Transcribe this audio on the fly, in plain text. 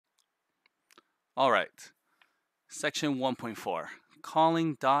All right, section 1.4,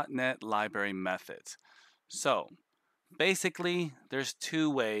 calling .NET library methods. So basically, there's two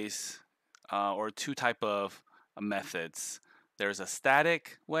ways or two type of methods. There's a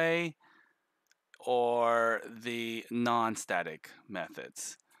static way or the non-static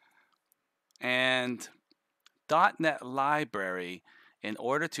methods. And .NET library, in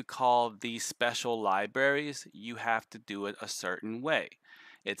order to call these special libraries, you have to do it a certain way.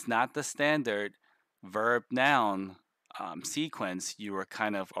 It's not the standard verb noun sequence you were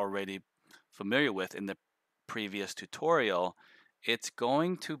kind of already familiar with in the previous tutorial. It's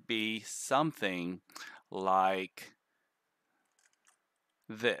going to be something like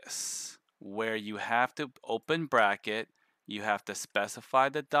this, where you have to open bracket, you have to specify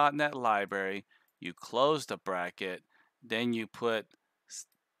the .NET library, you close the bracket, then you put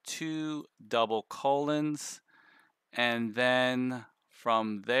two double colons, and then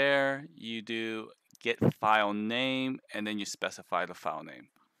from there you do get file name, and then you specify the file name.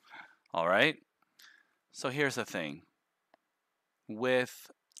 All right? So here's the thing. With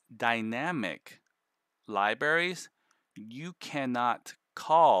dynamic libraries, you cannot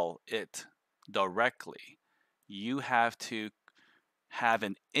call it directly. You have to have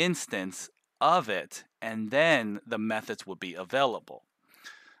an instance of it, and then the methods will be available.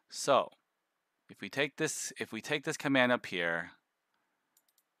 So if we take this command up here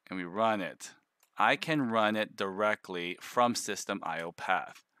and we run it, I can run it directly from system IO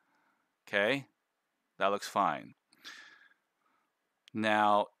path. Okay, that looks fine.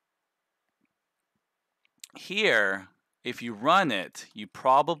 Now here, if you run it, you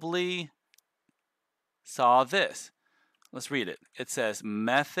probably saw this. Let's read it. It says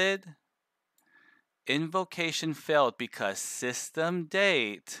method invocation failed because system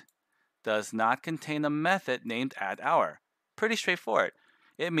date does not contain a method named addHour. Pretty straightforward.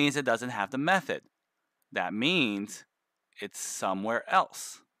 It means it doesn't have the method. That means it's somewhere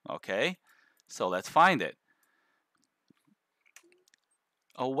else. Okay? So let's find it.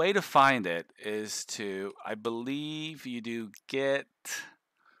 A way to find it is to, I believe you do get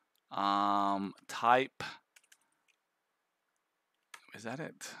type. Is that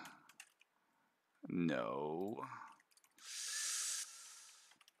it? No.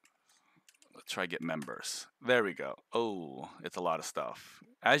 Let's try get members. There we go. Oh, it's a lot of stuff.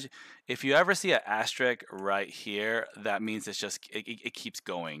 If you ever see an asterisk right here, that means it's just it keeps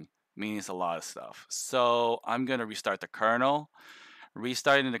going, meaning it's a lot of stuff. So I'm gonna restart the kernel.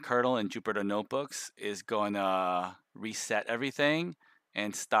 Restarting the kernel in Jupyter Notebooks is going to reset everything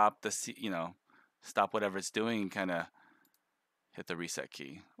and stop the stop whatever it's doing and kind of hit the reset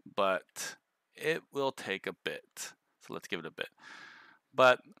key. But it will take a bit. So let's give it a bit.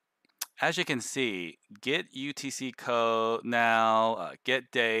 But as you can see, get UTC code now,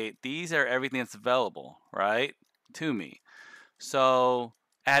 get date, these are everything that's available, right, to me. So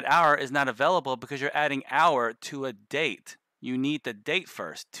addHour is not available because you're adding hour to a date. You need the date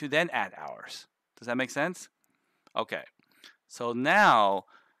first to then add hours. Does that make sense? Okay. So now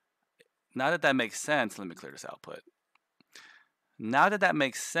that that makes sense, let me clear this output. Now that that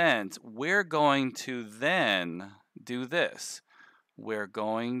makes sense, we're going to then do this. We're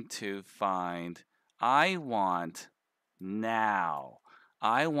going to find, I want now.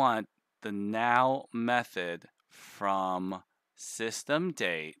 I want the now method from system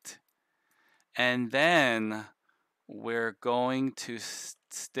date. And then we're going to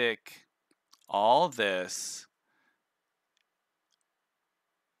stick all this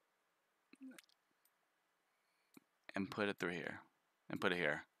and put it through here and put it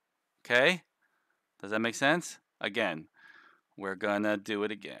here. Okay? Does that make sense? Again, we're gonna do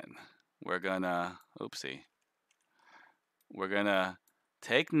it again. We're gonna, oopsie. We're gonna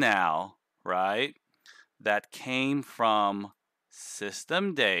take now, right? That came from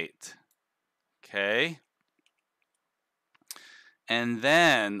system date. Okay? And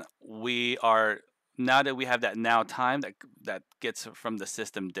then now that we have that now time that gets from the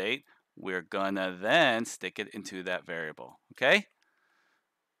system date, we're gonna then stick it into that variable, okay?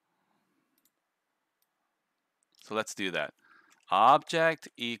 So let's do that. Object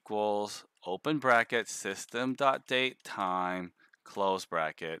equals open bracket system.date time close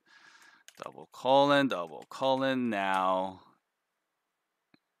bracket double colon now,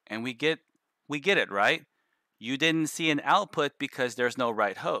 and we get it, right? You didn't see an output because there's no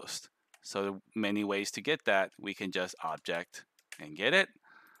right host. So many ways to get that. We can just object and get it.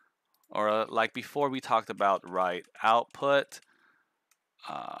 Or like before we talked about right output,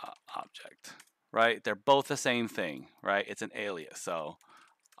 object, right? They're both the same thing, right? It's an alias, so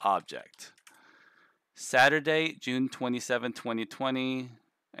object. Saturday, June 27, 2020,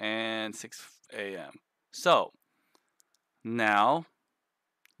 and a.m. So now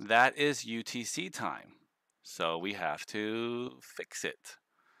that is UTC time. So we have to fix it.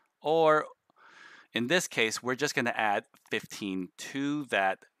 Or in this case, we're just going to add 15 to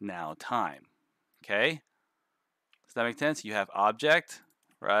that now time. Okay? Does that make sense? You have object,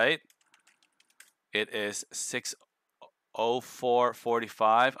 right? It is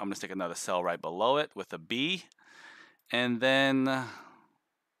 6:04:45. I'm going to stick another cell right below it with a B. And then we're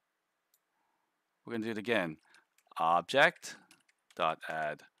going to do it again. Object dot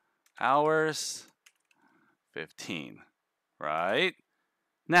add hours 15, right?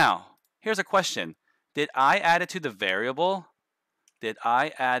 Now, here's a question. Did I add it to the variable? Did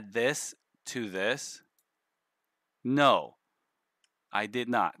I add this to this? No, I did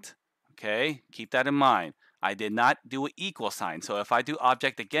not. Okay, keep that in mind. I did not do an equal sign. So if I do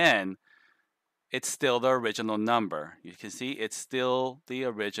object again, it's still the original number. You can see it's still the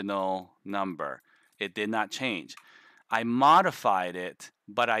original number. It did not change. I modified it,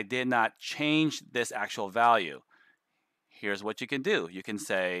 but I did not change this actual value. Here's what you can do. You can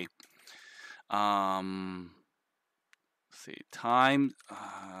say,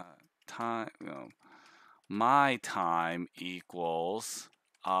 my time equals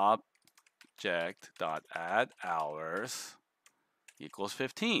object dot add hours equals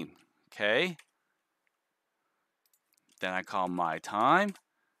 15. Okay. Then I call my time.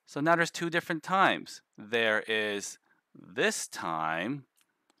 So now there's two different times. There is this time,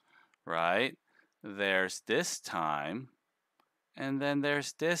 right? There's this time, and then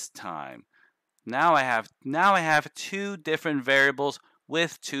there's this time. Now I have two different variables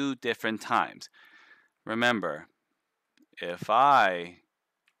with two different times. Remember, if I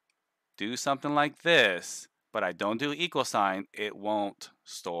do something like this, but I don't do equal sign, it won't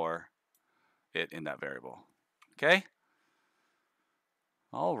store it in that variable. Okay?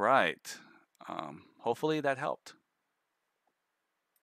 All right. Hopefully that helped.